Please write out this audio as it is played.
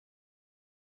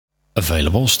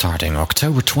Available starting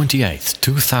October 28th,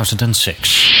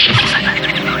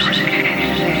 2006.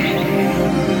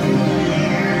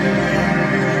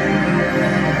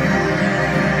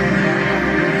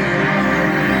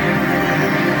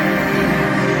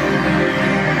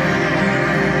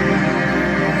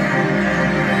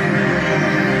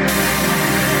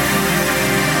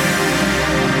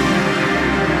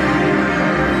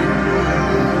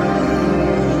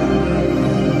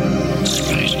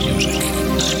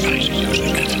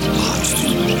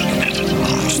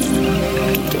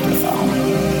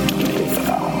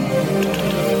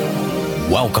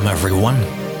 Welcome everyone.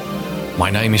 My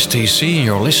name is TC and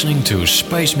you're listening to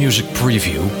Space Music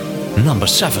Preview number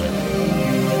 7.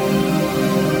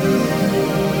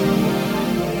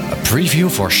 A preview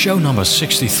for show number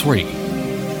 63,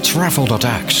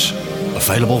 Travel.x,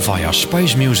 available via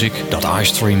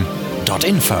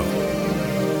spacemusic.istream.info.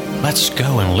 Let's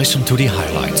go and listen to the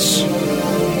highlights.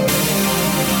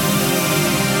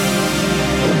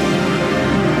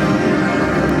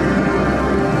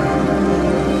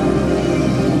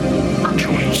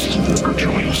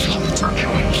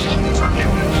 Choice.